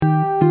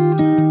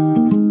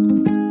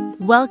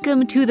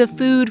Welcome to the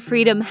Food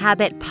Freedom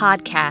Habit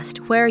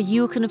Podcast, where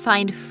you can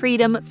find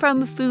freedom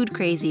from food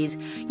crazies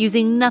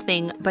using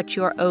nothing but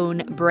your own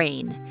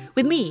brain.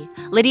 With me,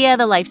 Lydia,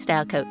 the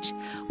lifestyle coach.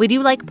 We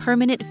do like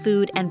permanent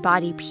food and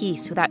body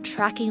peace without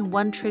tracking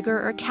one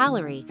trigger or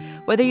calorie.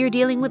 Whether you're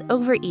dealing with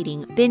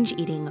overeating, binge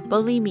eating,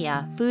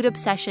 bulimia, food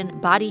obsession,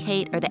 body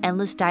hate, or the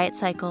endless diet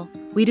cycle,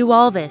 we do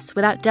all this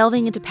without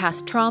delving into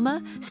past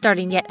trauma,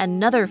 starting yet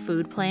another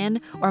food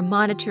plan, or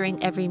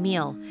monitoring every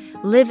meal.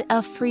 Live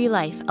a free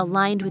life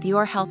aligned with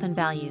your health and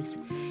values.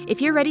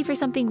 If you're ready for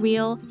something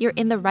real, you're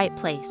in the right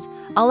place.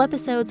 All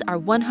episodes are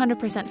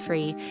 100%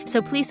 free,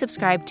 so please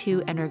subscribe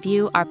to and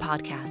review our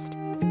podcast.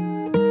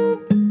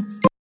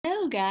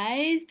 Hello,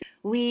 guys.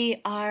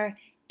 We are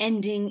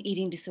ending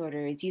eating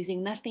disorders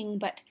using nothing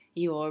but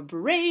your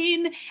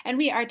brain, and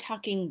we are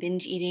talking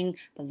binge eating,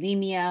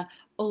 bulimia,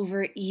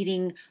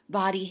 overeating,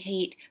 body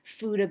hate,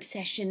 food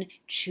obsession,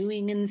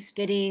 chewing and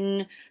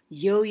spitting,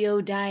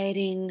 yo-yo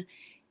dieting,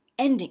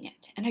 ending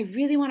it. And I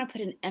really want to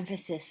put an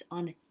emphasis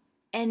on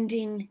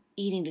ending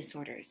eating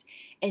disorders,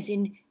 as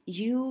in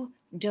you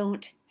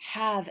don't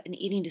have an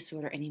eating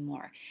disorder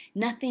anymore.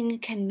 Nothing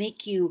can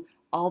make you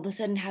all of a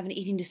sudden have an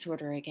eating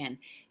disorder again.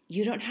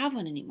 You don't have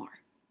one anymore.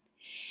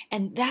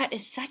 And that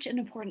is such an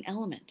important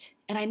element.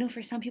 And I know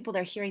for some people,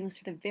 they're hearing this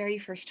for the very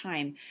first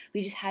time.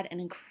 We just had an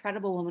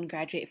incredible woman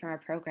graduate from our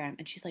program,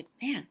 and she's like,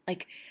 man,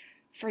 like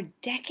for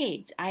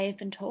decades, I have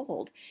been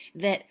told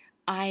that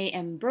I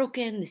am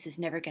broken. This is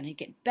never going to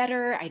get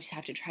better. I just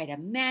have to try to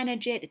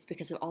manage it. It's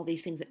because of all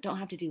these things that don't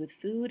have to do with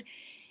food.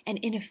 And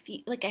in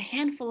a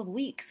handful of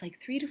weeks, like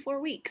 3 to 4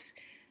 weeks,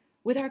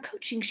 with our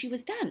coaching, she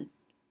was done.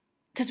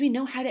 Because we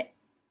know how to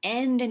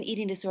end an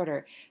eating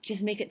disorder.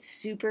 Just make it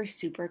super,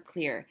 super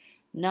clear.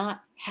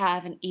 Not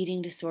have an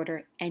eating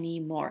disorder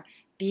anymore.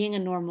 Being a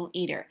normal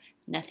eater.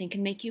 Nothing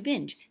can make you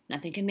binge.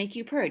 Nothing can make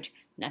you purge.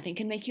 Nothing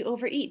can make you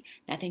overeat.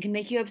 Nothing can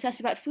make you obsess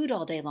about food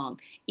all day long.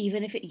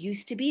 Even if it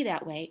used to be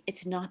that way,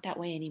 it's not that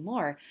way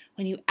anymore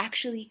when you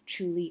actually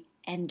truly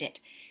end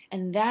it.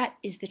 And that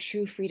is the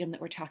true freedom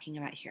that we're talking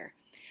about here.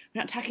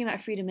 We're not talking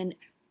about freedom in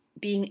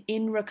being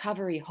in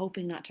recovery,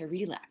 hoping not to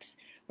relapse.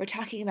 We're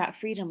talking about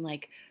freedom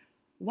like,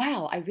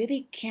 wow, I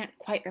really can't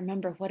quite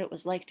remember what it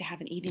was like to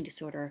have an eating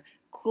disorder.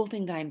 Cool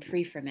thing that I'm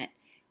free from it.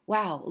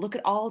 Wow, look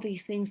at all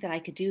these things that I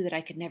could do that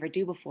I could never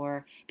do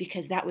before,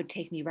 because that would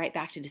take me right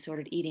back to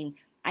disordered eating.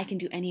 I can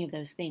do any of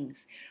those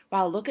things.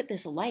 Wow, look at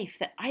this life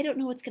that I don't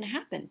know what's going to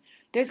happen.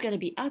 There's going to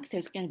be ups,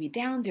 there's going to be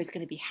downs, there's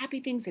going to be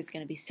happy things, there's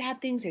going to be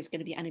sad things, there's going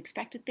to be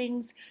unexpected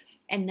things,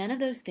 and none of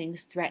those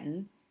things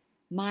threaten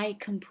my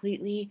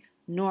completely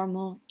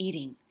normal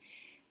eating.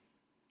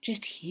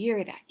 Just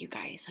hear that, you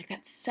guys. Like,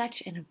 that's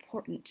such an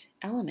important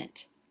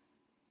element.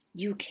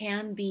 You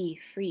can be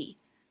free.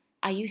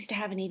 I used to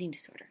have an eating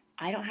disorder.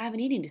 I don't have an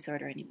eating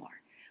disorder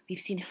anymore. We've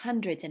seen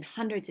hundreds and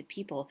hundreds of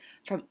people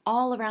from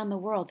all around the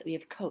world that we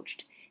have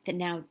coached that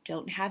now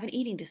don't have an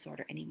eating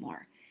disorder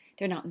anymore.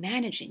 They're not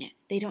managing it.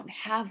 They don't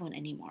have one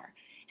anymore.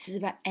 This is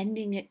about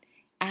ending it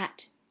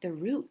at the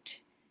root.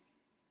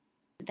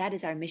 That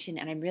is our mission,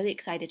 and I'm really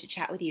excited to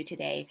chat with you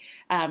today.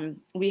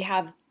 We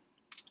have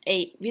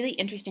a really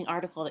interesting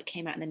article that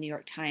came out in the New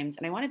York Times,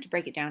 and I wanted to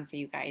break it down for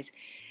you guys.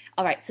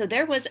 All right, so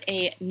there was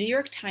a New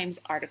York Times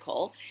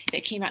article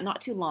that came out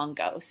not too long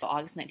ago, so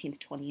August 19th,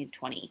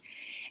 2020.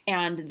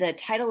 And the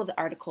title of the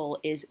article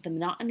is "The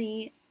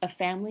Monotony of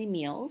Family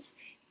Meals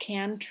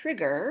Can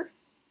Trigger,"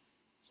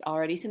 there's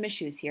already some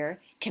issues here,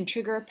 can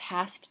trigger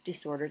past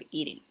disordered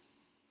eating.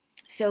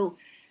 So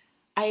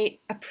I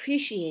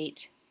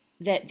appreciate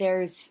that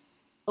there's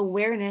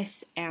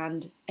awareness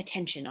and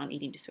attention on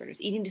eating disorders.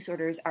 Eating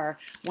disorders are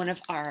one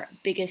of our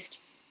biggest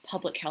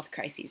public health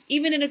crises.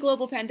 Even in a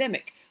global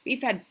pandemic,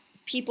 we've had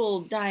people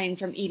dying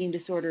from eating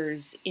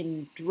disorders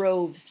in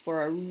droves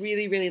for a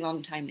really, really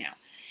long time now.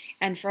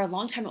 And for a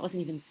long time, it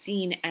wasn't even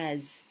seen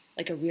as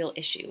like a real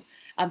issue.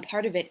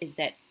 Part of it is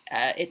that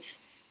it's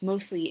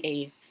mostly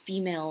a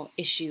female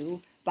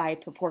issue by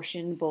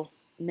proportion, both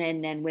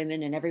men and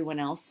women and everyone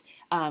else.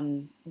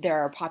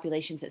 There are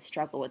populations that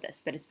struggle with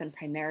this, but it's been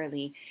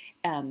primarily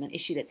an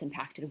issue that's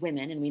impacted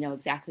women, and we know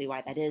exactly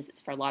why that is.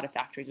 It's for a lot of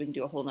factors. We can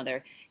do a whole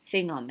other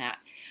thing on that.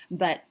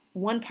 But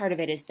one part of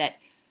it is that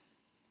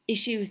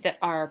issues that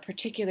are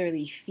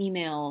particularly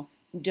female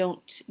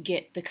don't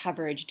get the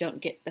coverage,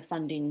 don't get the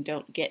funding,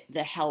 don't get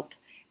the help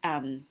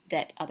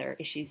that other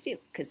issues do,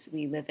 because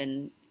we live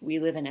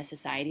in a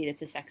society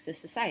that's a sexist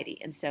society.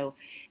 And so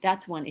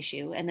that's one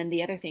issue. And then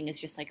the other thing is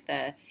just like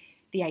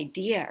the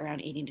idea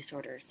around eating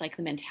disorders, like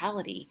the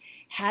mentality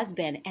has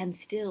been and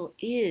still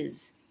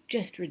is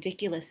just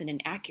ridiculous and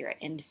inaccurate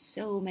in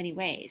so many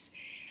ways.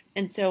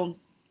 And so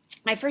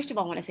I first of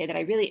all want to say that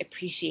I really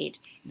appreciate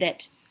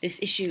that this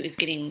issue is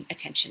getting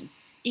attention.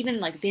 Even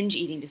like binge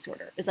eating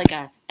disorder is like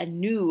a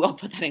new, I'll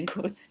put that in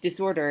quotes,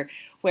 disorder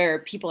where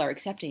people are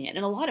accepting it.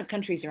 In a lot of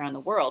countries around the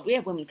world, we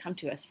have women come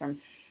to us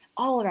from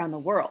all around the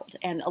world,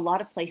 and a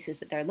lot of places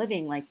that they're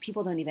living, like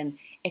people don't even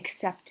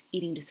accept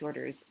eating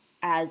disorders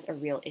as a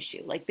real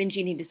issue. Like binge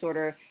eating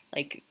disorder,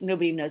 Like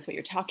nobody knows what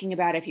you're talking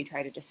about if you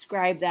try to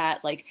describe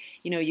that. Like,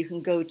 you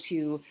can go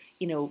to,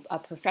 a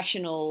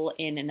professional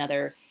in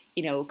another,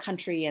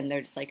 country, and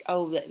they're just like,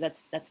 oh,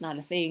 that's not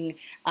a thing.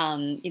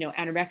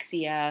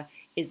 Anorexia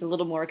is a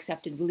little more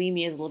accepted,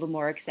 bulimia is a little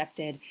more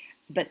accepted,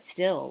 but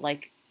still,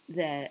 like,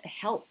 the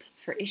help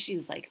for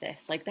issues like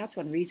this, like, that's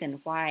one reason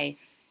why,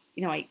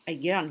 I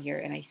get on here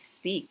and I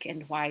speak,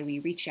 and why we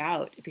reach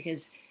out,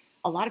 because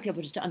a lot of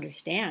people just don't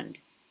understand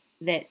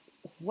that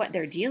what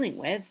they're dealing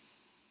with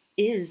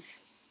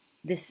is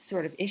this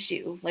sort of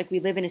issue. Like, we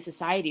live in a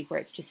society where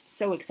it's just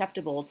so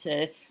acceptable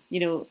to, you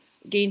know,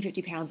 gain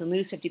 50 pounds and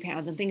lose 50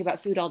 pounds and think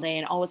about food all day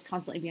and always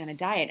constantly be on a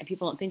diet. And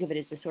people don't think of it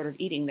as this sort of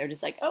eating. They're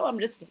just like, oh, I'm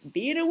just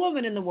being a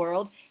woman in the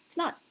world. It's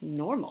not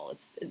normal.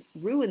 It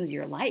ruins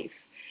your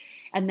life.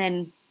 And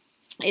then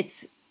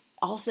it's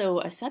also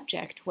a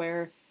subject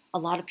where a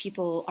lot of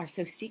people are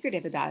so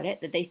secretive about it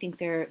that they think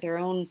they're their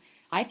own.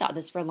 I thought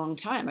this for a long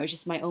time. I was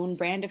just my own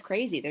brand of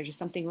crazy. There's just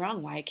something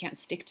wrong why I can't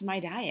stick to my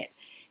diet.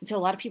 And so a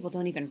lot of people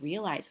don't even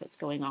realize what's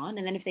going on.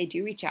 And then if they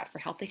do reach out for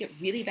help, they get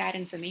really bad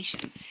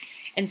information.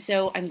 And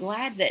so I'm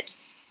glad that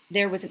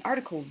there was an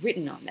article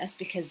written on this,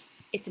 because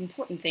it's an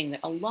important thing that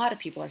a lot of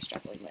people are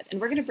struggling with.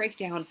 And we're going to break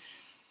down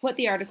what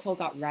the article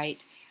got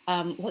right,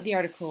 what the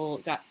article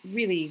got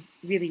really,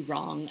 really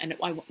wrong. And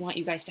I want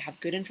you guys to have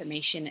good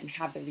information and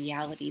have the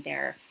reality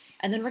there.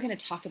 And then we're going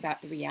to talk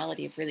about the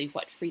reality of really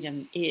what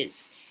freedom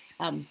is,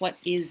 what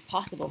is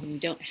possible when you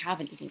don't have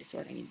an eating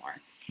disorder anymore.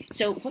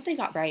 So what they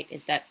got right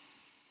is that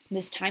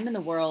this time in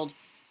the world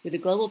with a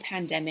global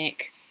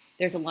pandemic,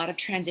 there's a lot of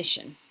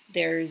transition.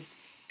 There's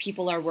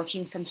People are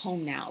working from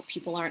home now.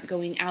 People aren't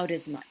going out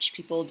as much.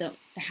 People don't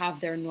have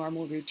their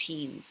normal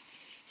routines.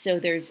 So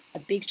there's a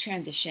big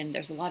transition.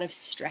 There's a lot of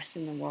stress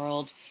in the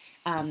world.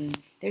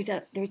 There's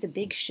a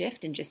big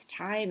shift in just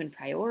time and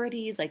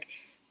priorities. Like,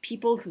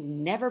 people who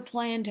never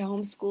planned to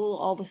homeschool,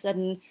 all of a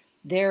sudden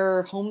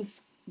they're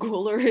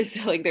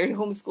homeschoolers, like they're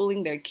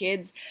homeschooling their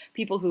kids.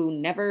 People who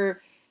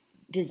never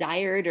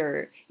desired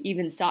or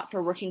even sought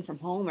for working from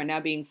home are now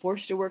being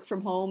forced to work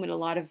from home in a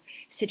lot of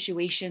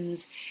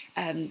situations.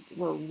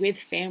 We're with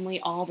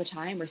family all the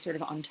time. We're sort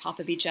of on top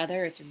of each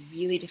other. It's a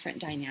really different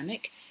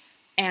dynamic.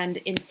 And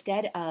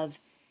instead of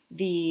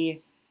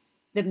the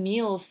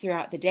meals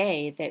throughout the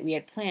day that we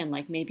had planned,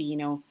 like maybe,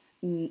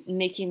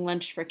 making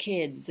lunch for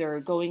kids, or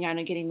going out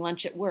and getting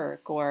lunch at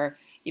work, or,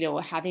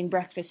 having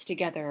breakfast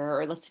together,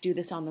 or let's do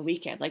this on the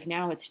weekend. Like,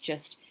 now it's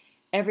just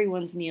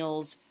everyone's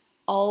meals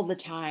all the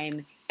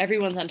time.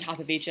 Everyone's on top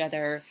of each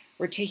other.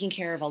 We're taking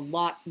care of a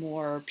lot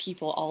more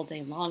people all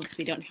day long, because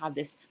we don't have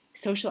this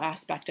social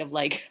aspect of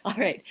like, all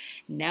right,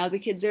 now the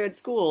kids are at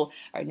school,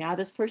 or now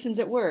this person's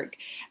at work.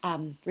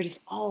 We're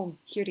just all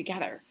here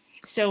together.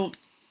 So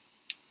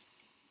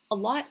a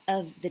lot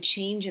of the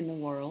change in the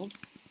world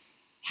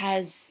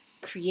has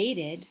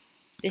created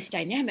this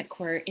dynamic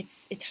where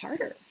it's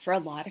harder for a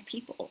lot of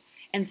people.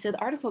 And so the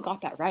article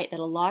got that right, that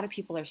a lot of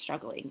people are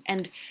struggling.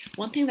 And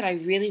one thing that I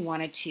really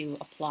wanted to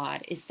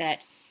applaud is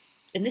that,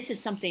 and this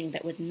is something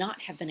that would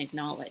not have been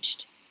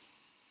acknowledged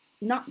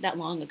not that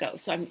long ago.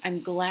 So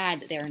I'm glad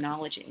that they're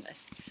acknowledging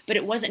this. But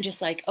it wasn't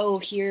just like, oh,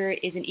 here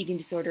is an eating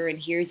disorder and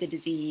here's a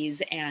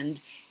disease,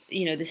 and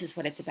this is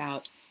what it's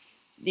about.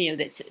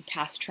 That's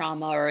past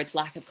trauma, or it's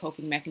lack of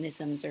coping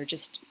mechanisms, or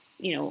just,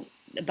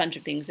 a bunch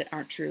of things that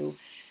aren't true.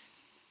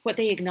 What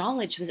they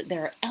acknowledged was that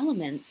there are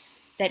elements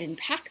that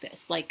impact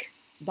this, like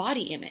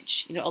body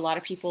image. A lot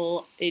of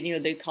people,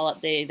 they call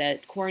it the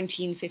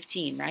quarantine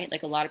 15, right?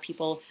 Like, a lot of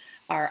people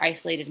are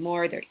isolated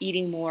more, they're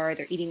eating more,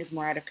 their eating is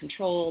more out of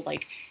control,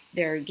 like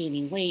they're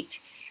gaining weight.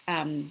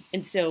 And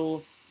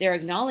so they're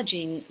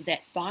acknowledging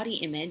that body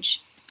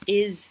image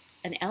is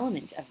an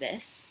element of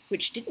this,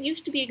 which didn't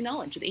used to be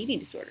acknowledged with eating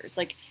disorders.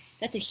 Like,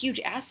 that's a huge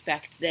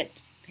aspect that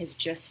has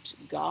just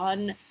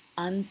gone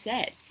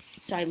unsaid.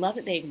 So I love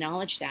that they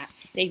acknowledge that.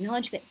 They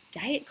acknowledge that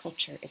diet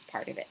culture is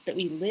part of it, that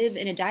we live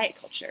in a diet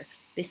culture.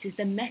 This is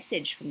the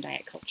message from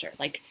diet culture.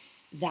 Like,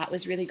 that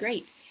was really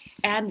great.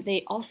 And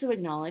they also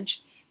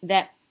acknowledge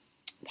that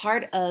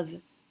part of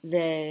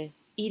the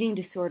eating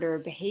disorder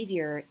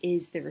behavior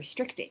is the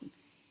restricting.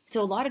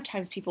 So a lot of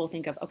times people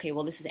think of, okay,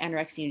 well, this is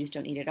anorexia, you just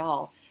don't eat at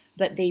all.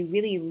 But they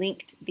really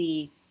linked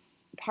the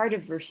part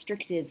of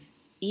restrictive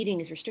eating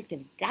is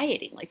restrictive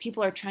dieting. Like,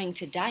 people are trying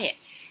to diet.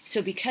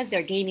 So because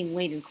they're gaining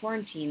weight in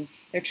quarantine,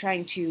 they're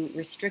trying to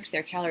restrict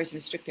their calories and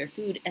restrict their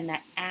food, and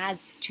that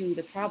adds to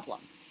the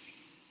problem.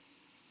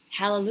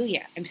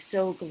 Hallelujah. I'm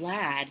so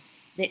glad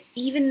that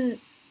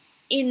even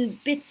in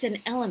bits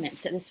and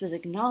elements that this was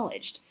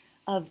acknowledged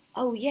of,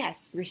 oh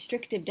yes,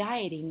 restrictive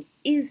dieting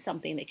is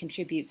something that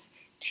contributes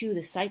to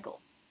the cycle.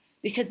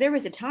 Because there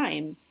was a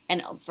time,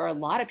 and for a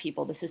lot of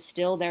people, this is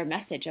still their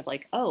message of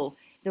like, oh,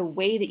 the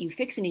way that you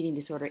fix an eating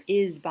disorder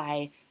is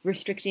by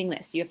restricting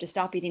this. You have to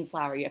stop eating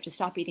flour. You have to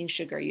stop eating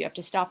sugar. You have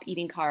to stop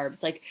eating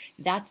carbs. Like,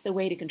 that's the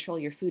way to control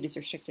your food, is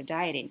restrictive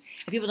dieting.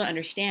 And people don't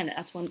understand that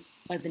that's one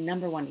of the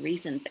number one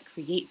reasons that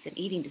creates an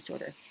eating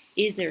disorder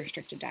is the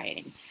restrictive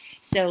dieting.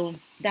 So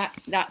that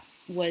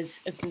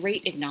was a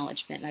great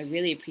acknowledgement, and I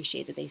really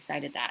appreciate that they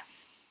cited that.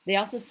 They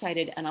also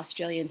cited an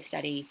Australian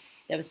study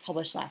that was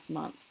published last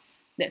month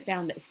that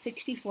found that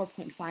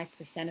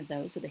 64.5% of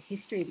those with a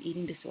history of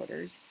eating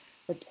disorders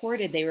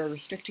reported they were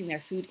restricting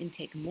their food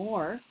intake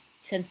more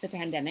since the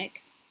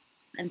pandemic,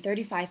 and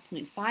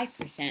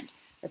 35.5%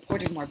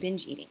 reported more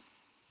binge eating.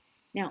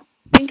 Now,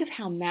 think of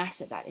how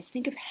massive that is.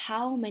 Think of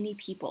how many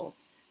people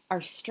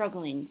are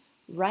struggling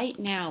right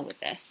now with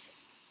this.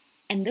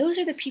 And those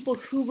are the people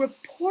who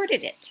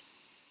reported it.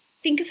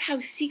 Think of how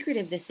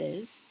secretive this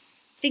is.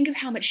 Think of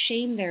how much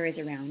shame there is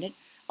around it.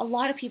 A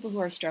lot of people who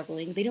are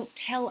struggling, they don't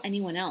tell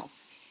anyone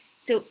else.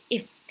 So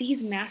if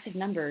these massive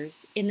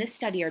numbers in this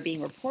study are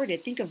being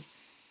reported, think of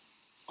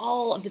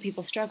all of the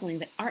people struggling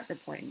that aren't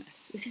reporting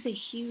this. This is a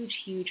huge,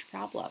 huge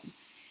problem.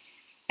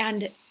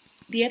 And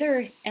the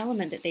other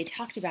element that they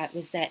talked about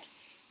was that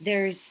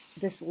there's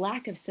this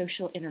lack of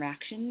social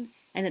interaction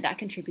and that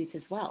contributes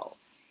as well.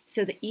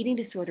 So the eating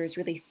disorders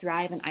really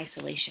thrive in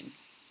isolation.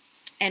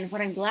 And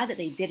what I'm glad that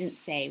they didn't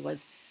say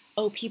was,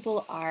 oh,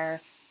 people are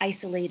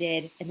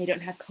isolated and they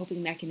don't have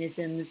coping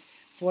mechanisms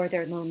for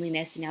their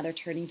loneliness and now they're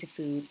turning to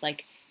food.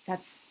 Like,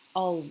 that's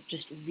all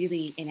just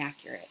really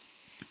inaccurate.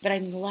 But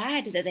I'm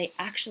glad that they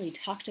actually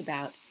talked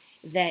about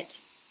that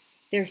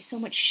there's so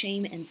much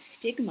shame and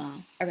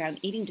stigma around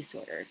eating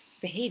disorder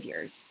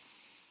behaviors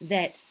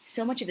that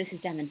so much of this is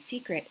done in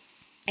secret.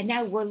 And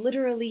now we're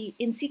literally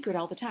in secret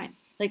all the time.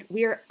 Like,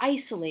 we're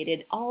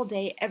isolated all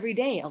day, every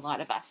day, a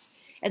lot of us.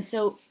 And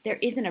so there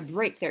isn't a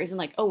break. There isn't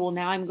like, oh, well,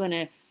 now I'm going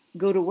to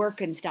go to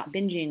work and stop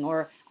binging,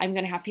 or I'm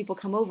going to have people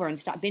come over and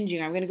stop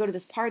binging, or I'm going to go to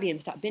this party and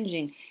stop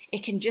binging.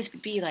 It can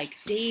just be like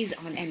days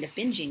on end of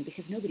binging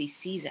because nobody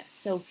sees us.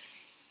 So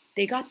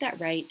they got that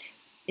right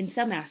in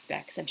some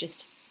aspects of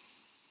just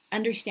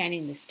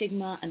understanding the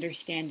stigma,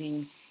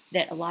 understanding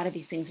that a lot of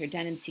these things are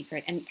done in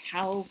secret, and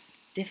how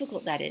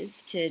difficult that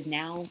is to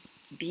now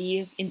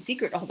be in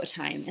secret all the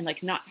time and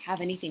like not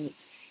have anything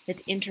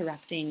that's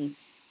interrupting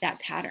that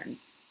pattern.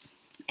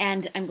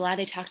 And I'm glad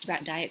they talked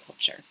about diet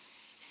culture.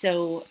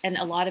 So, and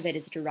a lot of it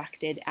is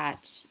directed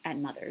at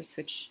mothers,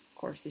 which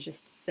of course is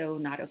just so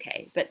not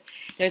okay. But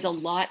there's a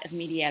lot of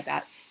media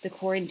about the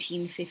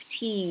quarantine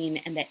 15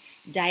 and that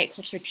diet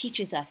culture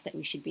teaches us that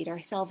we should beat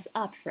ourselves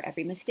up for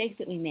every mistake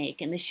that we make.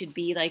 And this should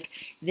be like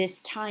this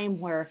time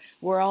where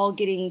we're all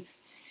getting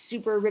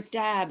super ripped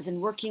abs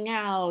and working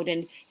out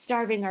and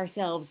starving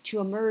ourselves to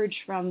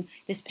emerge from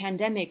this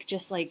pandemic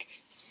just like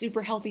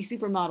super healthy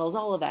supermodels,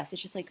 all of us.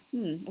 It's just like,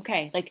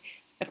 okay, like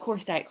of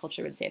course diet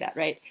culture would say that,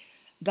 right?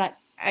 But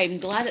I'm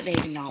glad that they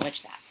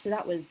acknowledged that. So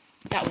that was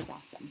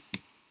awesome.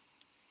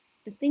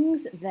 The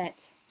things that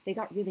they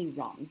got really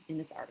wrong in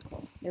this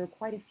article, there were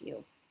quite a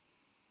few,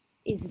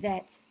 is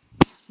that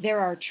there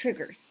are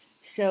triggers.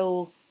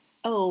 So,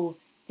 oh,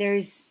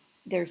 there's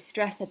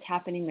stress that's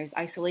happening, there's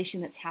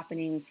isolation that's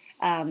happening.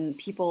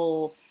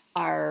 People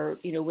are,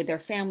 with their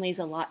families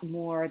a lot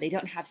more. They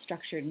don't have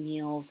structured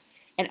meals,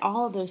 and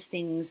all of those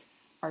things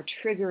are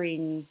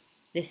triggering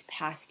this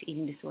past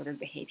eating disordered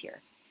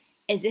behavior,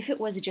 as if it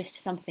was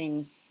just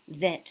something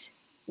that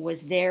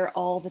was there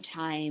all the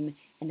time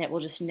and that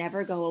will just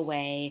never go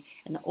away.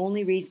 And the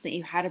only reason that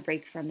you had a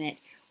break from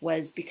it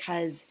was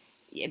because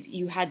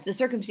you had the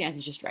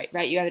circumstances just right,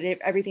 right? You had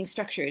everything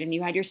structured and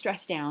you had your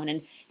stress down.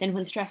 And then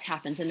when stress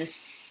happens and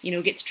this,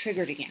 gets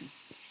triggered again.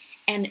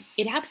 And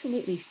it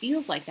absolutely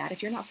feels like that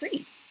if you're not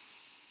free.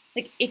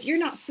 Like, if you're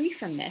not free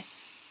from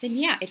this, then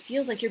yeah, it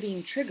feels like you're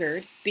being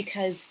triggered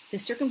because the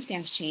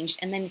circumstance changed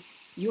and then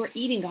your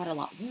eating got a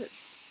lot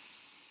worse.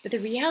 But the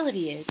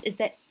reality is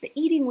that the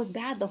eating was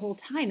bad the whole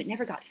time. It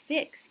never got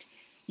fixed.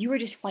 You were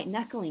just white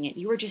knuckling it.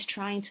 You were just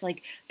trying to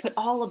like put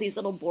all of these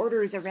little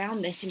borders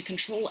around this and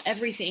control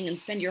everything and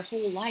spend your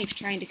whole life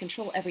trying to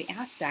control every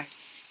aspect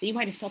that you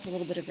might have felt a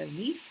little bit of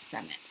relief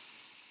from it.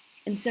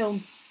 And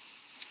so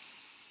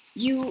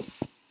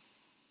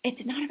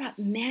it's not about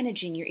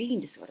managing your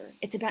eating disorder.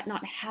 It's about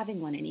not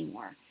having one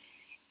anymore.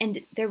 And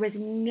there was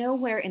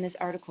nowhere in this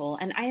article,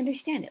 and I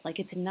understand it, like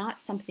it's not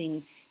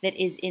something that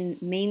is in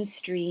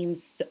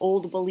mainstream, the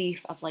old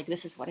belief of like,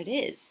 this is what it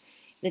is.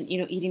 That,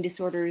 eating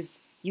disorders,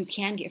 you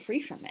can get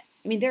free from it.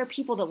 I mean, there are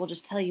people that will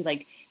just tell you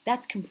like,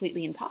 that's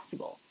completely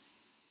impossible.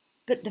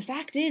 But the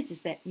fact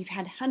is that we've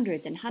had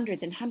hundreds and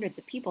hundreds and hundreds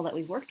of people that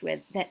we've worked with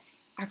that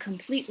are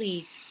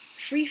completely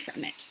free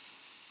from it.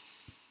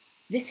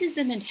 This is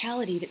the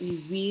mentality that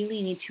we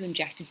really need to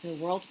inject into the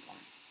world more,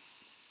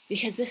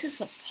 because this is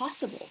what's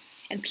possible.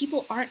 And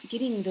people aren't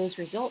getting those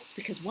results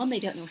because one, they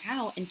don't know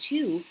how, and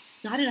two,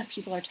 not enough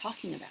people are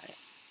talking about it.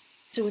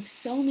 So with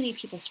so many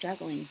people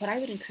struggling, what I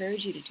would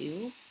encourage you to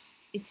do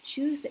is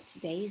choose that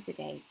today is the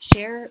day.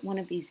 Share one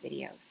of these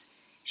videos.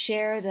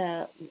 Share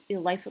the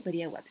Life with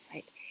Lydia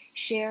website.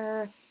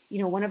 Share,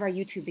 one of our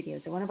YouTube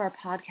videos or one of our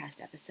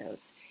podcast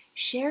episodes.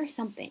 Share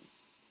something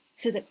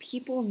so that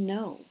people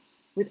know,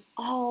 with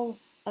all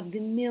of the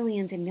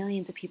millions and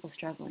millions of people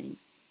struggling,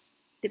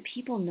 that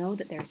people know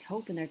that there's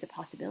hope and there's a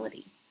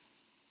possibility.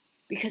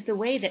 Because the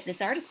way that this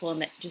article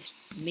and that just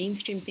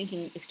mainstream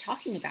thinking is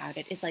talking about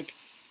it is like,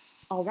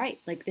 all right,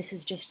 like this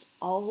is just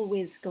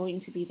always going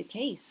to be the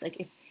case.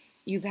 Like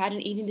you've had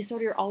an eating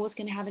disorder, you're always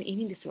going to have an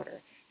eating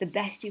disorder. The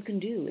best you can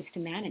do is to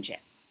manage it.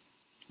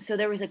 So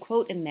there was a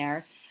quote in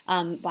there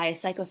by a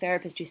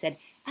psychotherapist who said,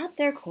 at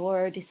their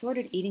core,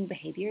 disordered eating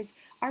behaviors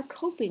are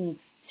coping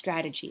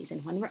strategies.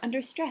 And when we're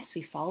under stress,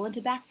 we fall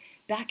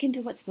back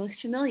into what's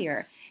most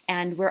familiar.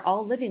 And we're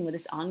all living with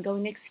this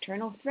ongoing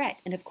external threat.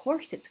 And of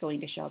course, it's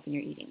going to show up in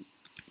your eating.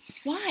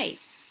 Why?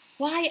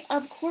 Why,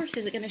 of course,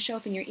 is it going to show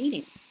up in your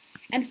eating?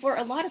 And for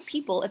a lot of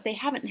people, if they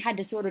haven't had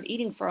disordered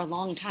eating for a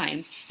long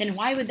time, then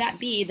why would that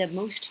be the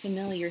most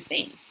familiar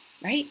thing,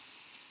 right?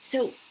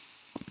 So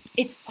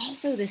it's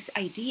also this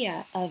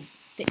idea of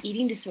that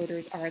eating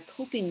disorders are a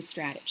coping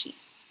strategy.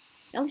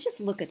 Now let's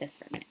just look at this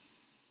for a minute.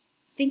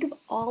 Think of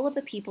all of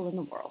the people in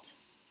the world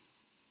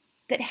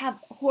that have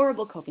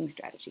horrible coping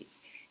strategies.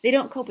 They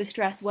don't cope with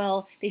stress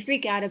well, they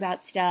freak out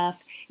about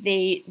stuff,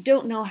 they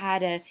don't know how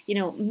to,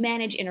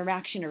 manage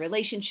interaction or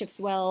relationships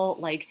well,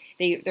 like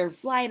they're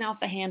flying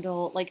off the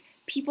handle, like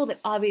people that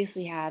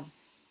obviously have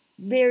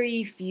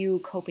very few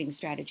coping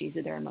strategies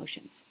with their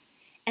emotions.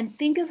 And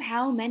think of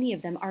how many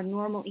of them are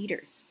normal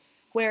eaters,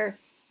 where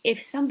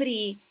if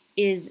somebody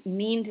is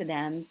mean to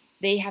them,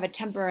 they have a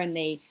temper and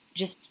they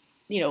just,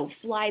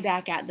 fly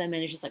back at them,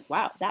 and it's just like,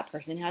 wow, that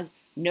person has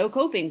no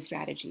coping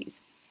strategies.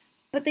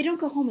 But they don't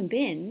go home and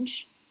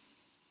binge.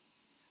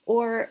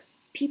 Or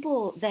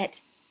people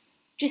that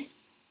just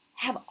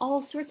have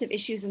all sorts of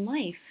issues in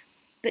life,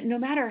 but no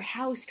matter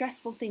how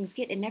stressful things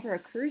get, it never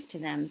occurs to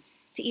them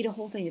to eat a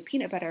whole thing of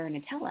peanut butter or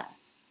Nutella.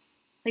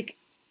 Like,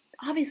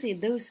 obviously,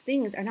 those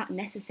things are not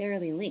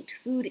necessarily linked.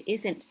 Food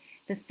isn't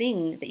the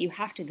thing that you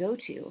have to go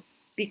to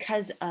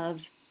because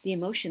of the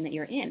emotion that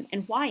you're in.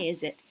 And why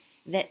is it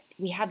that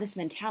we have this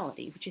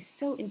mentality, which is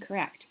so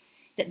incorrect,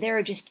 that there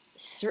are just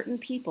certain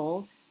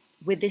people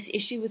with this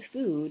issue with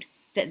food,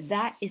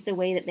 that is the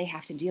way that they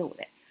have to deal with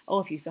it?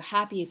 Oh, if you feel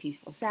happy, if you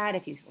feel sad,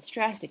 if you feel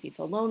stressed, if you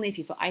feel lonely, if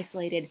you feel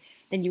isolated,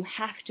 then you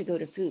have to go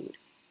to food.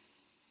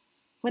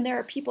 When there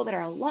are people that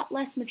are a lot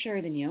less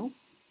mature than you,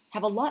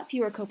 have a lot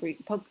fewer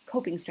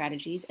coping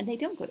strategies, and they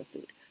don't go to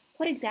food.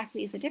 What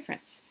exactly is the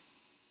difference?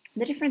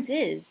 The difference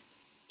is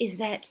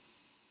that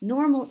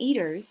normal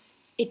eaters,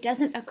 it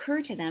doesn't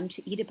occur to them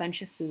to eat a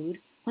bunch of food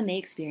when they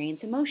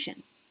experience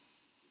emotion.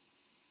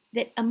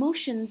 That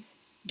emotions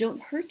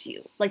don't hurt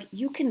you. Like,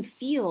 you can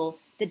feel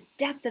the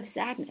depth of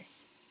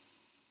sadness.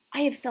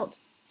 I have felt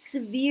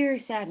severe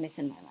sadness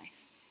in my life.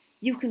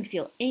 You can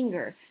feel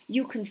anger.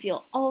 You can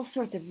feel all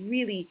sorts of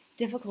really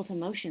difficult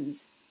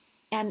emotions.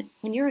 And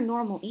when you're a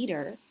normal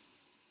eater,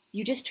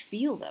 you just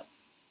feel them.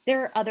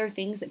 There are other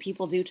things that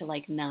people do to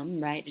like numb,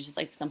 right? It's just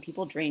like some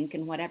people drink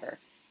and whatever.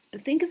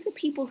 But think of the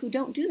people who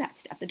don't do that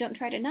stuff, that don't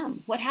try to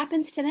numb. What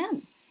happens to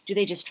them? Do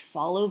they just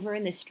fall over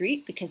in the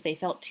street because they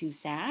felt too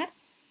sad?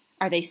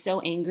 Are they so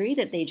angry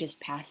that they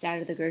just passed out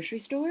of the grocery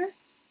store?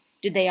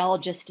 Did they all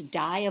just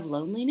die of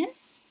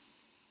loneliness?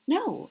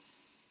 No.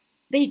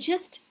 They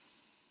just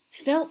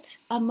felt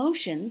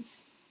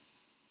emotions.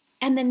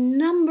 And the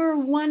number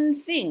one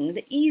thing,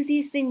 the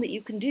easiest thing that you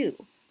can do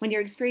when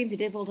you're experiencing a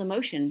difficult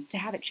emotion to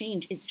have it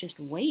change is just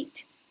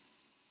wait.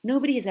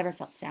 Nobody has ever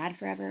felt sad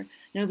forever.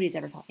 Nobody's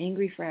ever felt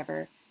angry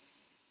forever.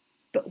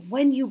 But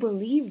when you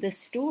believe the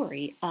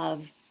story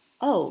of,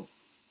 oh,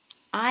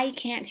 I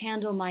can't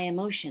handle my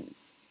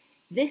emotions,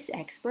 this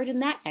expert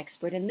and that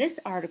expert in this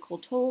article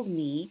told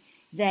me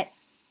that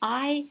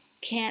I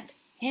can't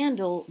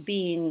handle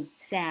being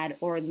sad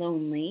or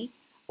lonely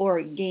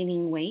or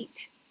gaining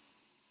weight,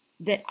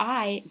 that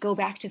I go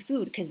back to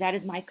food because that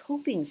is my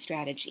coping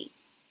strategy.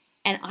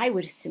 And I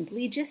would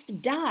simply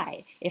just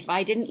die if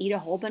I didn't eat a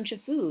whole bunch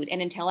of food.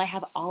 And until I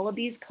have all of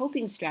these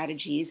coping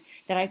strategies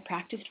that I've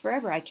practiced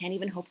forever, I can't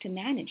even hope to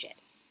manage it.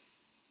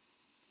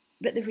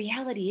 But the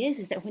reality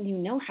is that when you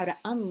know how to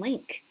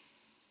unlink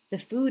the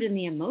food and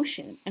the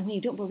emotion, and when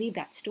you don't believe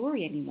that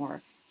story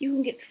anymore, you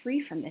can get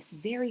free from this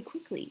very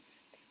quickly.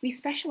 We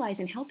specialize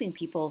in helping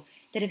people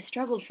that have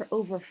struggled for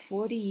over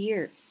 40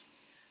 years.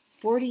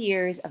 40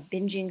 years of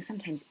binging,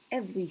 sometimes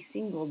every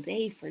single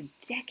day for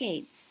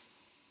decades.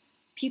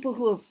 People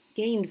who have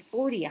gained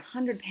 40,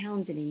 100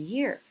 pounds in a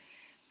year.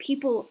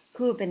 People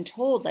who have been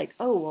told, like,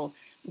 oh, well,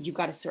 you've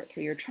got to sort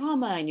through your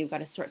trauma and you've got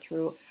to sort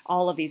through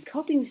all of these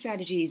coping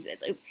strategies.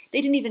 They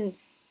didn't even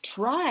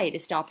try to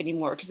stop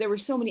anymore because there were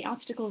so many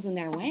obstacles in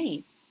their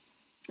way.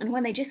 And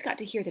when they just got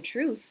to hear the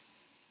truth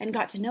and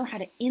got to know how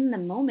to, in the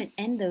moment,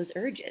 end those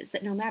urges,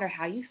 that no matter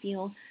how you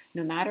feel,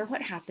 no matter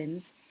what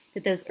happens,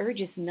 that those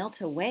urges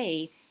melt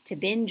away to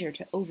binge or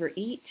to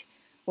overeat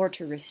or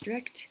to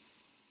restrict,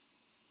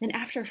 then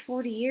after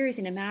 40 years,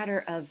 in a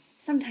matter of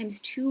sometimes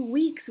 2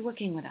 weeks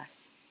working with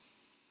us,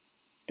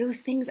 those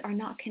things are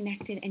not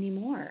connected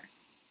anymore.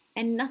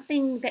 And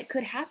nothing that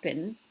could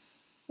happen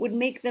would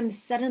make them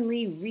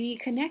suddenly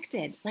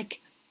reconnected.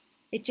 Like,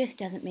 it just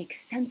doesn't make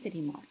sense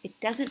anymore. It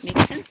doesn't make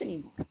sense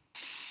anymore.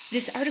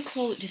 This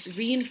article just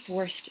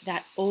reinforced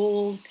that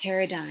old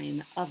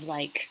paradigm of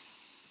like,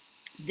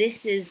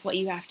 this is what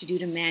you have to do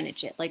to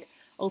manage it. Like,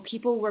 oh,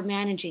 people were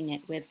managing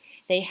it with,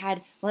 they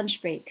had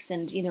lunch breaks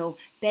and,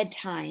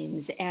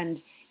 bedtimes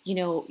and,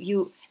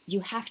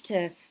 you have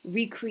to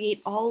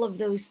recreate all of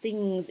those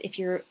things if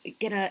you're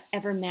gonna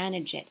ever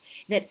manage it.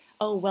 That,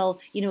 oh well,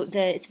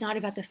 it's not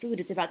about the food,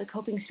 it's about the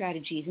coping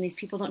strategies, and these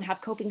people don't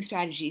have coping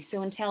strategies,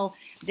 so until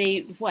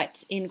they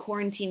what in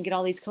quarantine get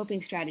all these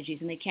coping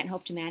strategies and they can't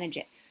hope to manage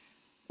it.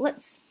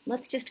 Let's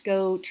just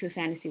go to a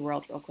fantasy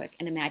world real quick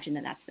and imagine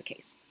that that's the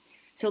case.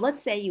 So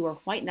let's say you are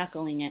white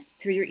knuckling it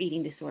through your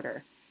eating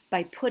disorder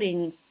by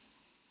putting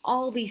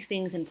all these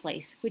things in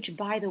place, which,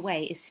 by the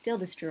way, is still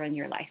destroying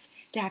your life.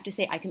 To have to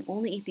say, I can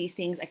only eat these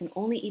things, I can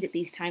only eat at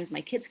these times, my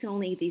kids can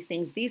only eat these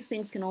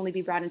things can only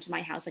be brought into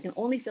my house, I can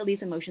only feel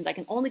these emotions, I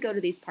can only go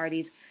to these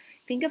parties.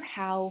 Think of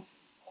how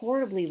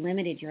horribly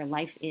limited your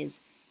life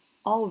is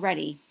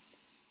already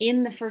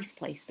in the first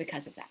place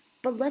because of that.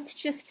 But let's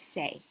just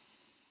say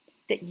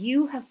that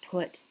you have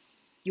put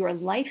your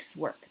life's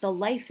work, the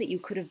life that you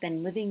could have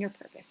been living your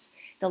purpose,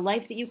 the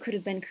life that you could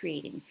have been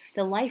creating,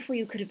 the life where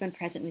you could have been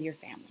present with your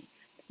family.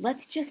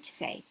 Let's just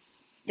say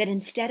that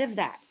instead of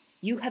that,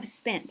 you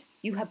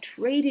have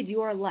traded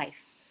your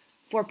life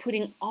for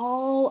putting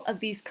all of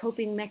these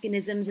coping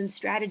mechanisms and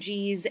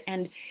strategies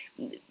and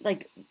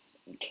like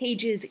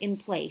cages in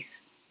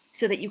place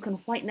so that you can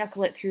white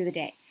knuckle it through the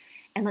day.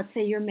 And let's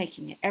say you're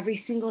making it every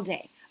single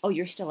day. Oh,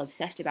 you're still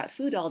obsessed about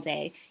food all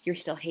day. You're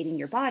still hating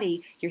your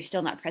body. You're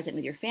still not present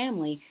with your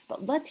family.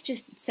 But let's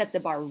just set the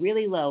bar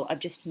really low of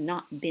just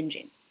not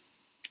binging.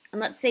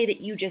 And let's say that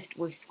you just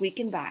were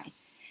squeaking by.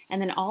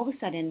 And then all of a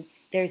sudden,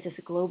 there's this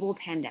global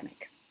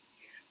pandemic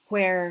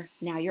where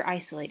now you're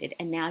isolated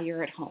and now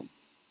you're at home.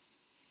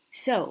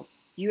 So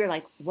you're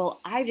like, well,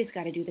 I've just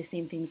got to do the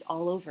same things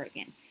all over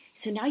again.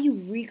 So now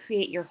you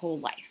recreate your whole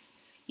life.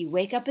 You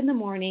wake up in the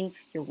morning,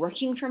 you're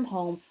working from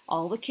home,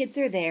 all the kids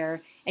are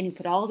there, and you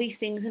put all these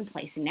things in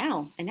place. And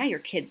now your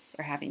kids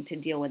are having to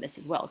deal with this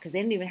as well because they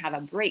didn't even have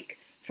a break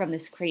from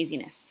this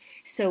craziness.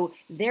 So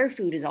their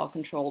food is all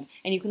controlled,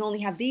 and you can only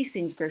have these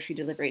things grocery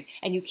delivered,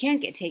 and you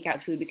can't get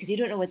takeout food because you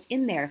don't know what's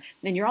in there.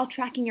 Then you're all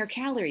tracking your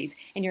calories,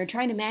 and you're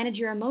trying to manage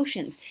your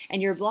emotions,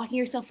 and you're blocking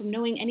yourself from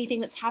knowing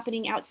anything that's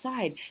happening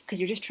outside because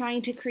you're just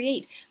trying to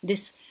create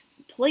this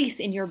place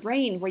in your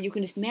brain where you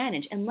can just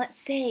manage. And let's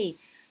say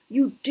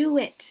you do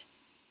it.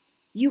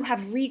 You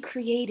have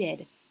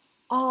recreated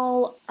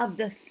all of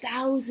the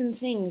thousand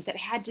things that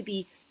had to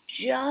be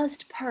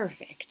just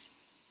perfect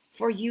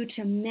for you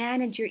to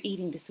manage your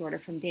eating disorder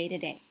from day to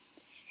day.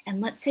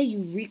 And let's say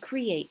you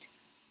recreate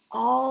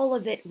all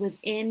of it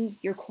within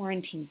your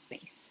quarantine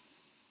space.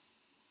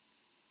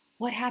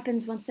 What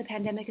happens once the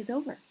pandemic is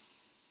over?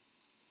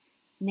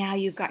 Now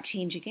you've got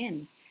change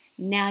again.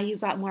 Now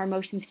you've got more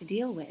emotions to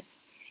deal with.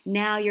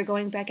 Now you're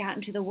going back out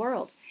into the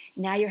world.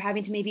 Now you're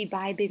having to maybe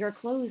buy bigger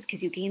clothes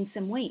because you gained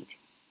some weight.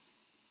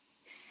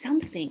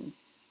 Something,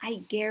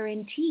 I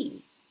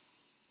guarantee,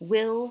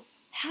 will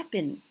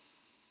happen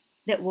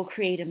that will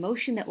create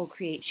emotion, that will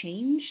create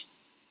change.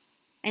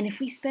 And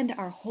if we spend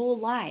our whole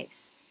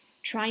lives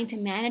trying to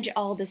manage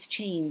all this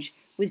change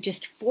with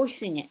just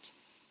forcing it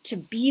to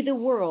be the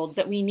world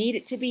that we need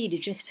it to be to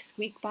just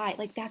squeak by,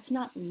 like that's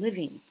not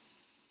living.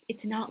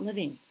 It's not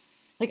living.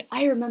 Like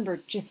I remember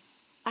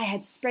I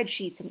had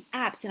spreadsheets and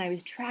apps and I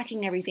was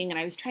tracking everything and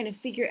I was trying to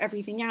figure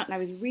everything out and I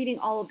was reading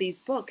all of these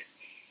books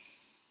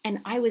and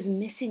I was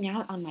missing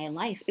out on my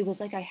life. It was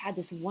like I had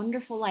this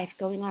wonderful life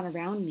going on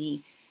around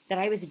me that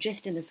I was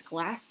just in this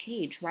glass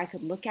cage where I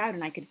could look out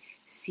and I could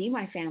see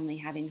my family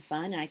having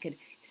fun and I could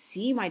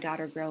see my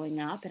daughter growing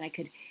up and I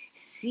could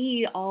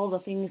see all the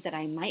things that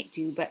I might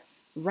do. But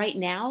right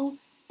now,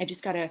 I've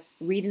just got to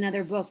read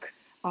another book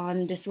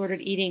on disordered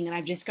eating and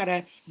I've just got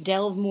to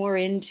delve more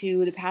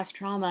into the past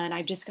trauma and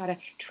I've just got to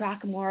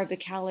track more of the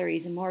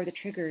calories and more of the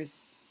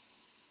triggers.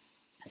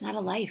 It's not a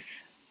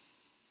life.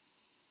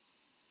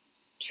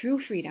 True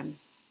freedom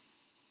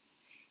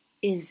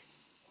is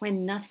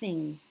when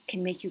nothing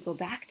can make you go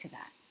back to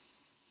that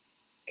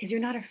because you're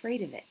not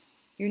afraid of it.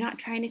 You're not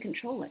trying to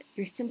control it.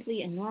 You're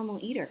simply a normal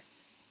eater.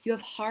 You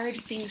have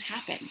hard things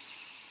happen.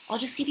 I'll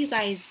just give you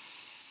guys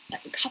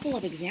a couple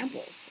of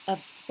examples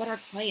of what our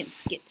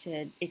clients get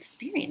to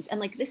experience. And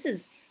like this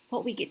is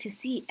what we get to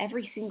see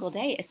every single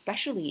day,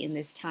 especially in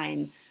this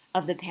time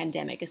of the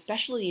pandemic,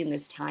 especially in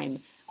this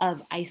time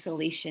of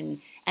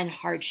isolation and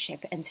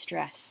hardship and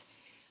stress.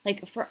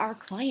 Like for our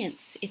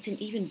clients, it's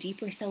an even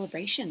deeper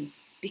celebration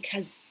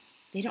because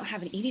they don't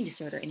have an eating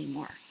disorder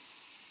anymore.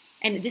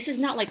 And this is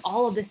not like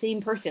all of the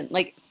same person.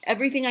 Like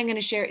everything I'm going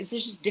to share is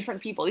just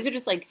different people. These are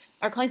just like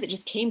our clients that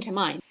just came to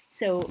mind.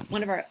 So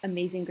one of our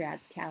amazing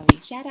grads, Callie,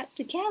 shout out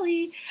to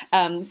Callie.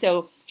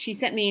 So she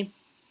sent me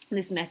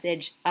this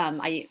message.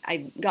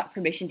 I got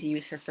permission to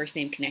use her first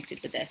name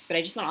connected with this, but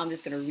I'm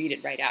just going to read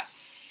it right out.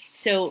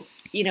 So,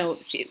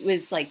 it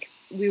was like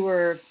we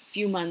were a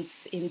few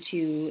months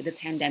into the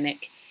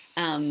pandemic.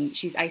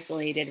 She's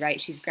isolated, right?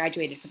 She's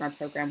graduated from our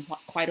program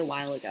quite a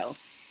while ago.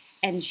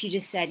 And she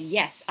just said,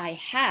 yes, I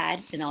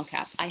had, in all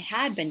caps, I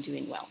had been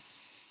doing well.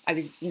 I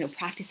was,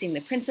 practicing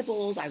the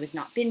principles. I was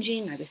not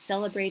binging. I was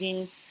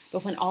celebrating.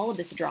 But when all of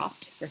this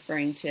dropped,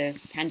 referring to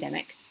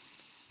pandemic,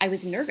 I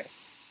was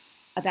nervous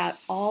about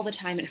all the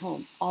time at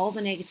home, all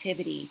the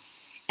negativity,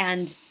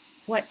 and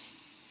what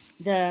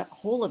the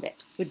whole of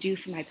it would do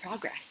for my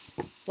progress.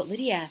 But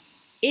Lydia,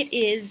 it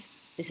is,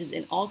 this is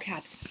in all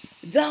caps,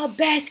 the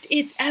best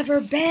it's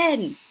ever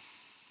been.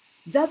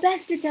 The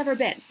best it's ever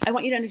been. I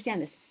want you to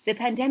understand this. The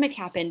pandemic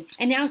happened,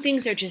 and now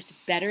things are just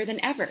better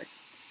than ever.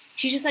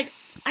 She's just like,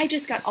 I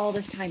just got all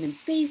this time and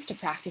space to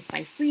practice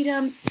my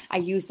freedom. I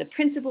use the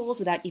principles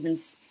without even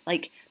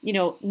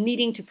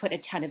needing to put a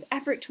ton of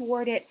effort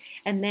toward it.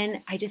 And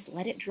then I just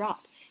let it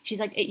drop. She's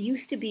like, it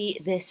used to be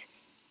this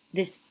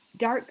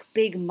dark,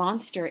 big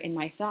monster in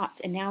my thoughts.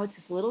 And now it's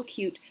this little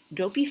cute,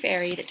 dopey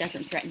fairy that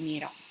doesn't threaten me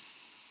at all.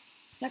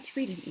 That's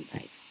freedom, you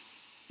guys.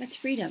 That's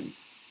freedom.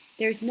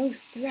 There's no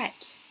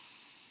threat.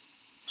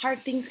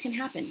 Hard things can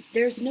happen.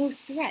 There's no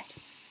threat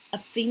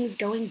of things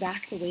going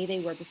back the way they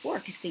were before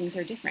because things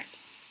are different.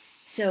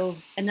 So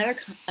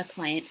a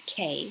client,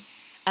 Kay,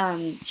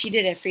 she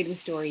did a freedom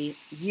story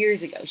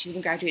years ago. She's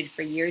been graduated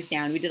for years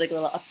now, and we did like a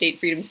little update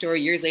freedom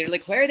story years later.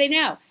 Like, where are they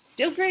now?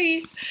 Still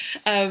free.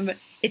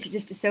 It's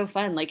just so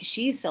fun. Like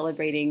she's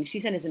celebrating.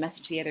 She sent us a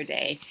message the other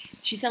day.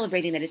 She's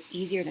celebrating that it's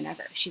easier than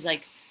ever. She's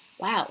like,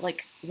 wow,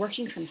 like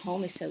working from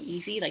home is so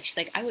easy. Like she's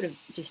like, I would have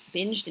just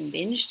binged and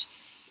binged,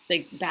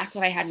 like back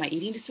when I had my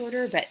eating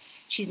disorder, but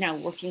she's now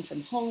working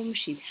from home.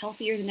 She's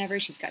healthier than ever.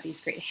 She's got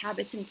these great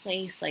habits in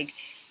place. Like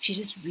she's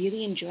just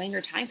really enjoying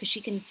her time because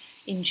she can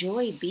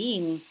enjoy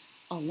being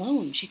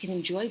alone. She can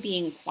enjoy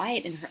being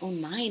quiet in her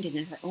own mind and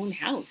in her own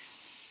house.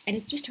 And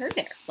it's just her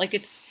there. Like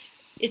it's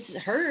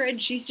her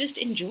and she's just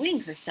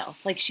enjoying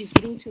herself. Like she's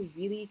getting to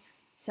really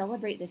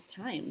celebrate this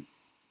time.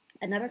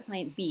 Another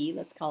client, B,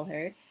 let's call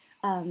her,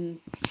 um,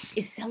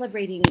 is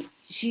celebrating.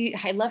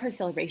 I love her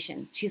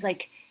celebration. She's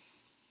like,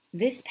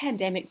 this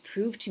pandemic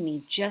proved to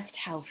me just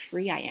how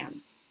free I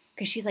am.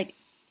 Because she's like,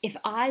 if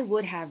I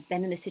would have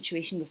been in this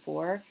situation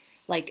before,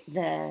 like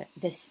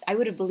I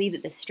would have believed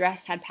that the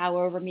stress had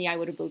power over me. I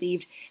would have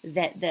believed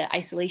that the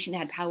isolation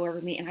had power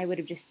over me, and I would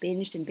have just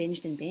binged and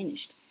binged and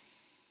binged.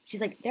 She's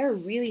like, there are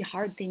really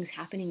hard things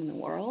happening in the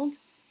world,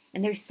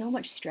 and there's so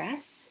much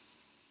stress,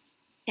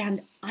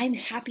 and I'm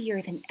happier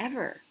than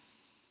ever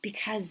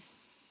because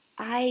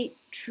I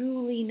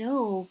truly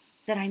know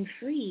that I'm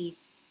free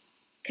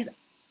because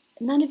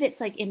none of it's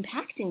like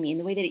impacting me in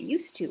the way that it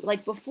used to.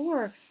 Like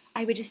before,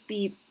 I would just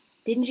be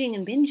binging,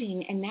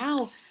 and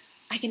now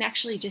I can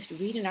actually just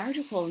read an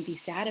article and be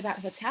sad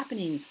about what's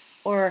happening,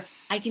 or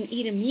I can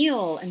eat a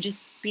meal and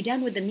just be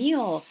done with the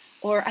meal,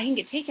 or I can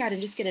get takeout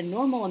and just get a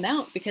normal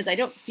amount because I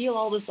don't feel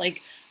all this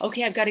like,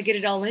 okay, I've got to get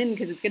it all in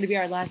because it's going to be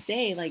our last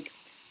day. Like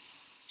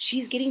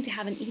she's getting to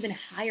have an even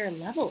higher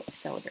level of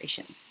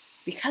celebration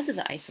because of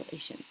the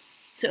isolation.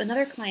 So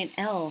another client,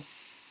 L,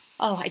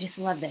 oh, I just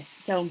love this.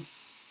 So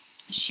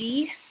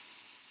she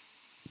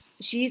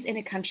she's in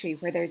a country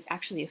where there's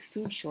actually a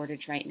food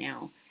shortage right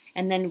now.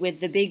 And then with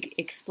the big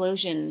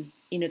explosion,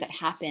 that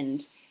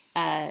happened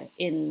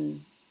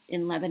in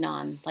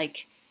Lebanon,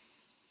 like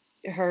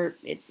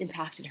it's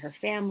impacted her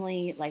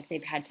family. Like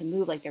they've had to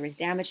move. Like there was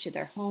damage to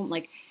their home.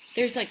 Like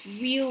there's like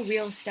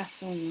real stuff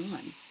going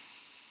on.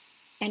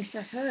 And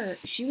for her,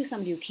 she was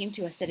somebody who came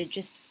to us that it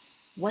just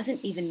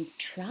wasn't even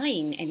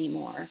trying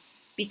anymore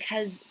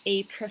because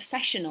a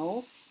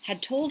professional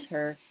had told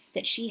her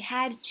that she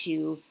had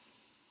to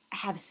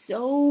have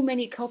so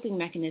many coping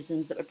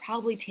mechanisms that would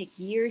probably take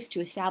years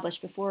to establish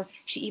before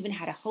she even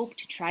had a hope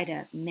to try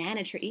to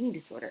manage her eating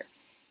disorder.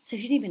 So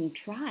she didn't even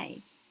try.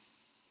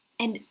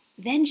 And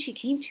then she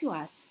came to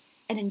us,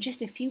 and in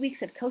just a few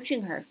weeks of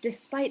coaching her,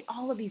 despite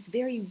all of these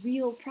very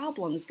real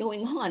problems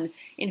going on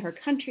in her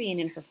country and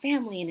in her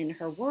family and in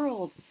her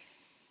world,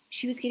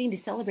 she was getting to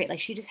celebrate. Like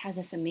she just has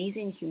this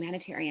amazing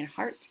humanitarian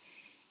heart,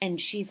 and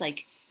she's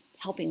like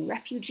helping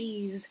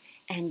refugees,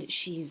 and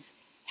she's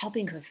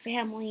helping her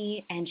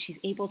family, and she's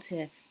able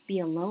to be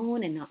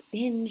alone and not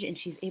binge, and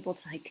she's able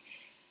to like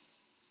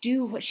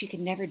do what she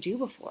could never do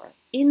before.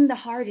 In the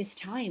hardest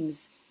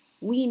times,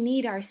 we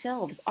need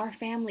ourselves, our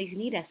families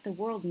need us, the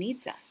world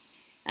needs us.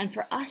 And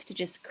for us to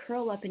just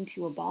curl up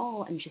into a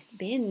ball and just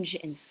binge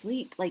and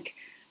sleep, like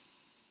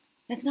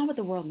that's not what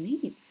the world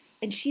needs.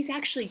 And she's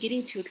actually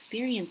getting to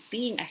experience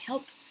being a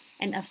help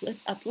and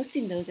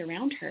uplifting those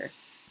around her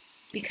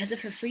because of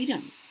her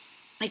freedom.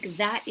 Like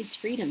that is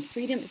freedom.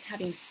 Freedom is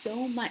having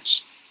so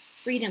much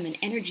freedom and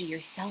energy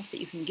yourself that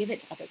you can give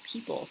it to other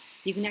people.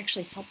 You can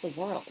actually help the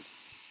world.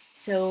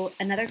 So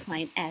another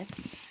client,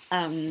 S,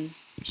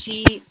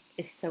 she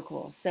is so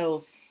cool.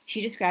 So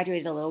she just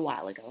graduated a little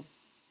while ago.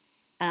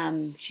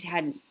 She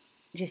had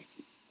just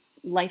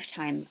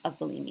lifetime of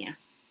bulimia.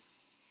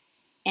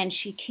 And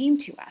she came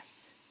to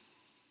us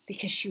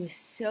because she was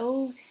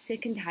so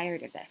sick and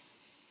tired of this.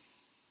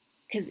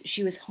 Because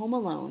she was home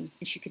alone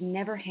and she could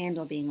never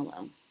handle being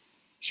alone.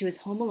 She was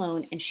home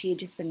alone and she had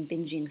just been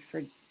binging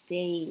for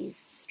days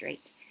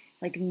straight.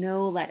 Like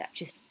no let up,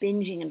 just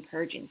binging and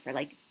purging for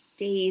like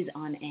days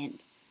on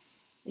end.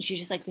 And she's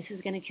just like, this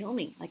is going to kill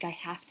me. Like, I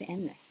have to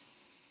end this.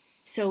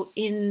 So,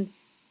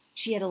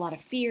 she had a lot of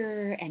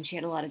fear and she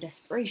had a lot of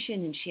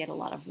desperation and she had a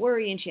lot of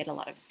worry and she had a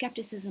lot of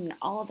skepticism. And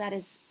all of that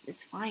is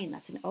fine.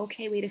 That's an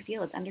okay way to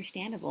feel. It's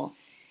understandable.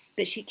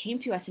 But she came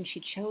to us and she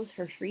chose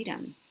her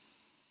freedom.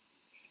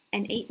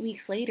 And 8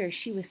 weeks later,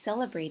 she was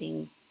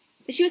celebrating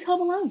that she was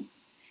home alone.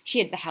 She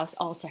had the house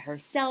all to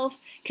herself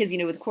because,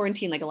 with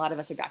quarantine, like a lot of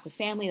us are back with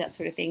family, that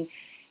sort of thing.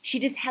 She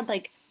just had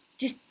like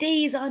just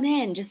days on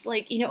end, just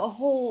like, a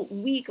whole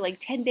week, like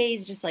 10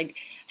 days, just like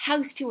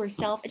house to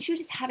herself. And she was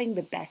just having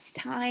the best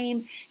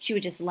time. She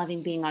was just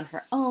loving being on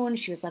her own.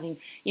 She was loving,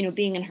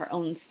 being in her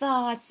own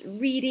thoughts,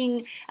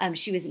 reading.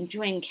 She was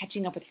enjoying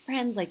catching up with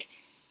friends. Like,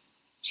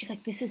 she's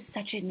like, this is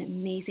such an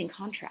amazing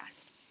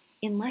contrast.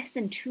 In less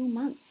than 2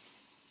 months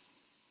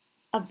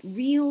of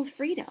real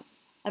freedom,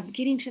 of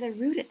getting to the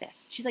root of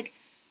this. She's like,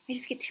 I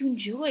just get to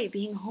enjoy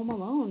being home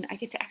alone. I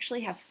get to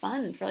actually have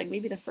fun for like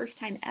maybe the first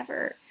time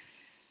ever.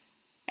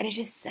 And it's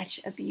just such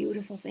a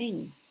beautiful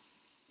thing.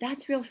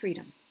 That's real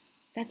freedom.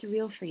 That's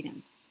real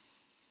freedom.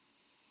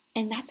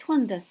 And that's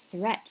when the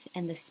threat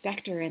and the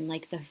specter and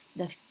like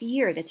the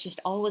fear that's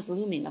just always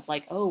looming of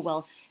like, oh,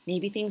 well,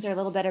 maybe things are a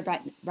little better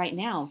right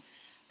now,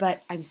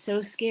 but I'm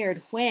so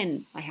scared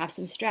when I have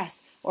some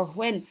stress, or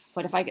when,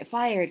 what if I get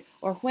fired,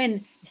 or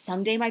when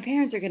someday my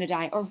parents are going to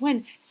die, or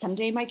when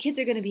someday my kids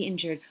are going to be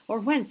injured, or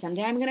when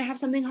someday I'm going to have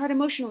something hard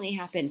emotionally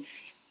happen.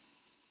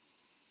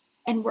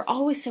 And we're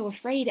always so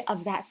afraid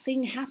of that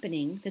thing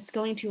happening that's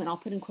going to, and I'll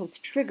put in quotes,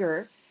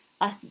 trigger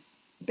us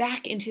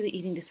back into the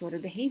eating disorder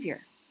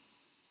behavior.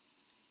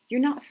 You're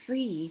not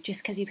free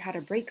just because you've had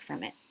a break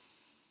from it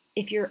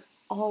if you're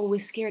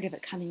always scared of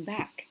it coming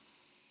back.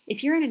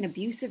 If you're in an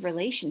abusive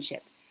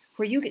relationship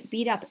where you get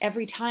beat up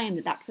every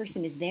time that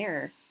person is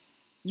there,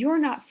 you're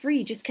not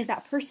free just because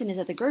that person is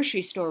at the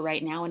grocery store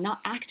right now and not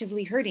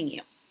actively hurting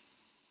you.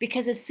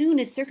 Because as soon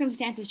as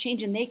circumstances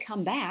change and they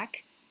come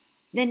back,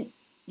 then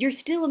you're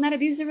still in that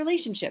abusive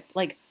relationship,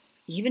 like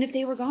even if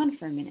they were gone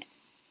for a minute.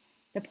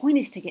 The point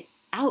is to get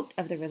out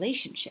of the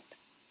relationship.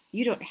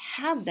 You don't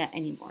have that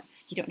anymore.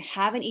 You don't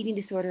have an eating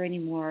disorder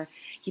anymore.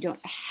 You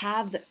don't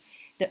have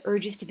the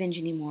urges to binge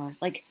anymore.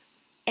 Like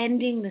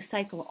ending the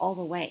cycle all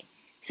the way.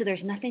 So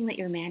there's nothing that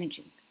you're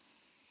managing.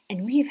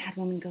 And we have had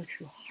women go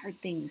through hard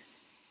things.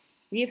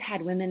 We have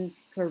had women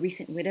who are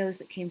recent widows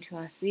that came to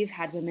us. We've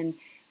had women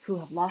who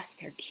have lost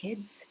their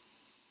kids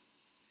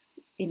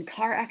in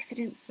car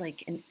accidents,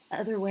 like in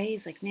other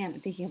ways. Like, man,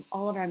 I'm thinking of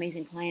all of our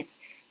amazing clients.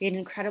 We had an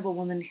incredible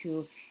woman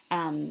who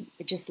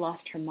just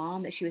lost her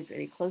mom that she was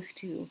really close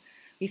to.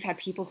 We've had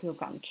people who have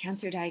gotten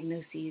cancer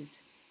diagnoses.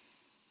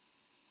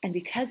 And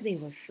because they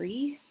were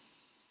free,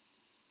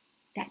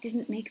 that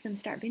didn't make them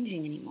start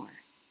binging anymore.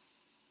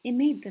 It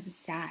made them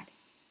sad.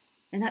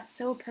 And that's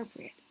so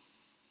appropriate.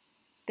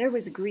 There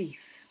was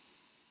grief.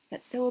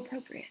 That's so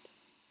appropriate.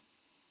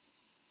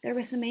 There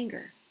was some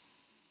anger.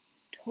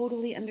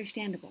 Totally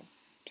understandable.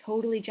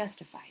 Totally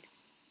justified.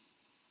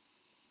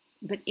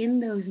 But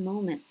in those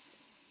moments,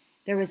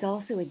 there was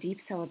also a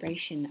deep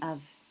celebration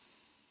of,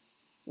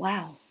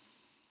 wow,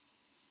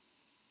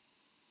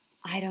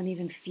 I don't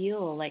even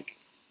feel like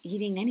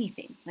eating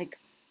anything. Like,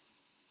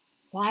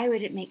 why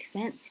would it make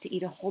sense to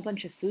eat a whole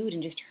bunch of food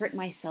and just hurt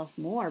myself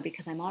more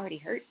because I'm already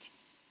hurt?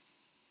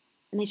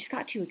 And they just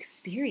got to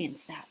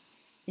experience that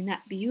in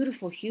that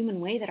beautiful human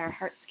way that our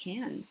hearts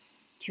can,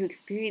 to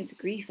experience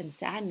grief and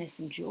sadness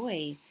and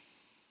joy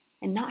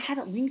and not have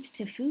it linked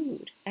to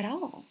food at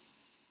all.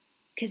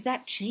 Because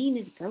that chain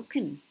is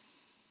broken.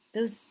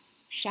 Those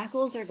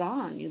shackles are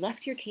gone. You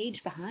left your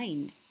cage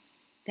behind.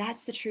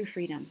 That's the true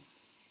freedom.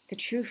 The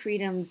true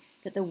freedom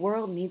that the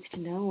world needs to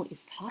know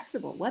is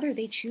possible, whether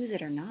they choose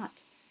it or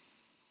not.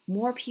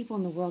 More people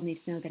in the world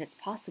need to know that it's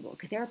possible,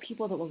 because there are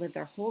people that will live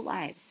their whole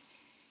lives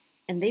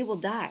and they will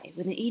die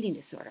with an eating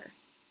disorder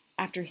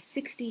after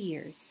 60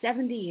 years,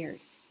 70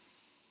 years,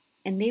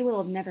 and they will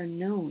have never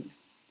known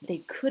they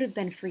could have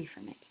been free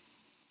from it.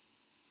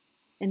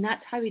 And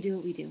that's why we do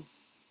what we do.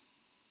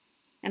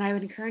 And I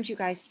would encourage you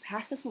guys to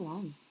pass this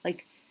along.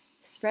 Like,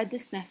 spread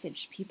this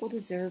message. People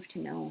deserve to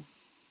know.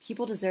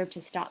 People deserve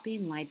to stop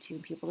being lied to.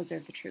 People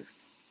deserve the truth.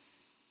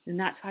 And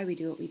that's why we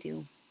do what we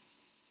do.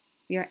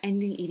 We are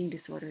ending eating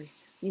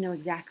disorders. We know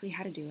exactly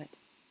how to do it.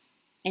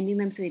 Ending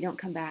them so they don't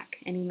come back.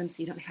 Ending them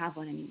so you don't have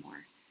one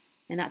anymore.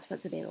 And that's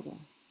what's available.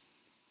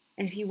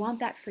 And if you want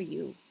that for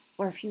you,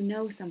 or if you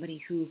know somebody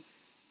who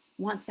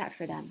wants that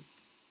for them,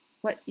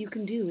 what you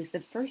can do is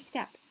the first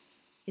step.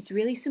 It's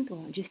really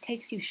simple. It just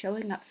takes you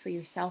showing up for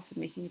yourself and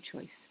making a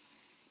choice.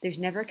 There's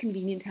never a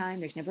convenient time.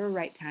 There's never a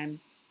right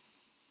time.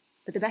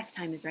 But the best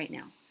time is right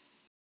now.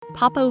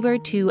 Pop over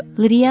to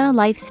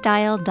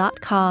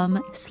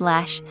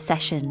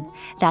lydialifestyle.com/session.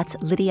 That's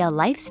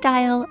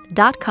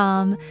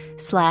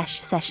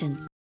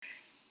lydialifestyle.com/session.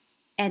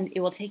 And it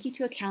will take you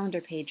to a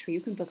calendar page where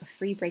you can book a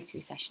free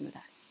breakthrough session with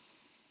us,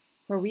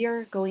 where we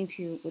are going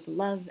to, with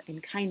love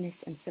and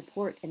kindness and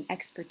support and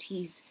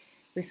expertise,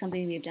 with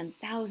something we have done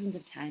thousands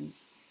of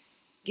times,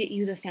 get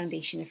you the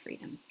foundation of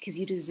freedom, because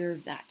you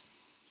deserve that.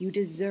 You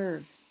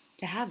deserve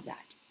to have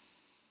that.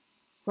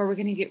 Where we're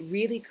going to get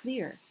really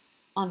clear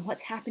on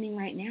what's happening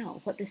right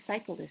now, what this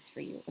cycle is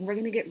for you. And we're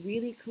going to get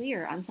really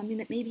clear on something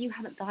that maybe you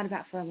haven't thought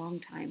about for a long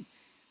time,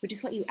 which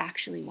is what you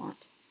actually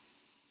want.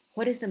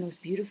 What is the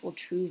most beautiful,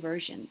 true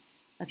version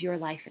of your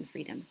life and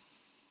freedom?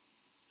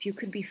 If you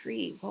could be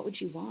free, what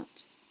would you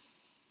want?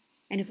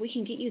 And if we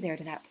can get you there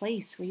to that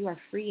place where you are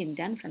free and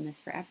done from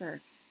this forever,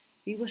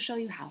 we will show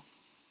you how.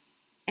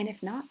 And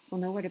if not,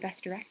 we'll know where to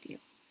best direct you.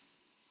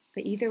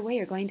 But either way,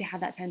 you're going to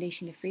have that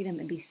foundation of freedom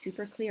and be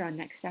super clear on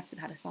next steps of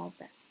how to solve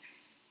this.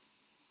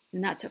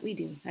 And that's what we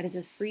do. That is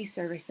a free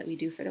service that we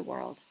do for the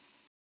world.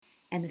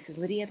 And this is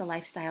Lydia, the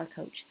Lifestyle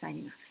Coach,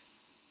 signing off.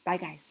 Bye,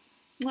 guys.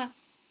 Mwah.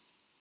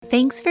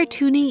 Thanks for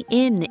tuning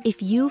in.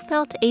 If you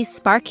felt a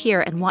spark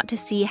here and want to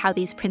see how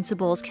these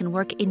principles can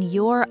work in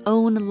your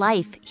own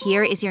life,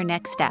 here is your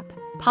next step.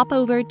 Pop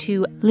over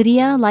to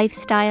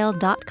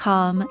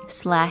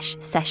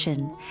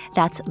lydialifestyle.com/session.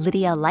 That's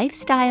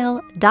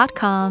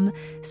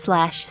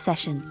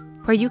lydialifestyle.com/session,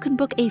 where you can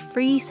book a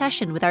free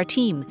session with our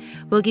team.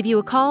 We'll give you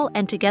a call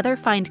and together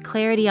find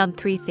clarity on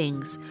 3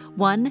 things.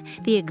 1,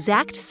 the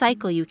exact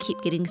cycle you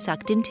keep getting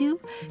sucked into.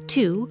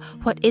 2,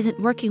 what isn't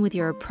working with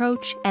your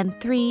approach. And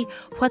 3,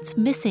 what's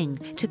missing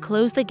to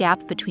close the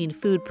gap between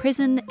food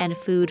prison and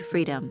food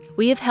freedom.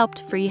 We have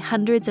helped free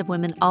hundreds of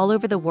women all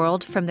over the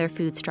world from their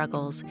food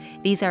struggles.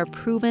 These are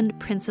proven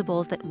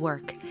principles that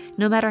work,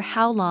 no matter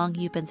how long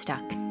you've been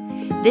stuck.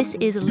 This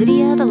is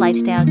Lydia, the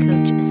Lifestyle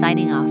Coach,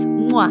 signing off.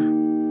 Mwah!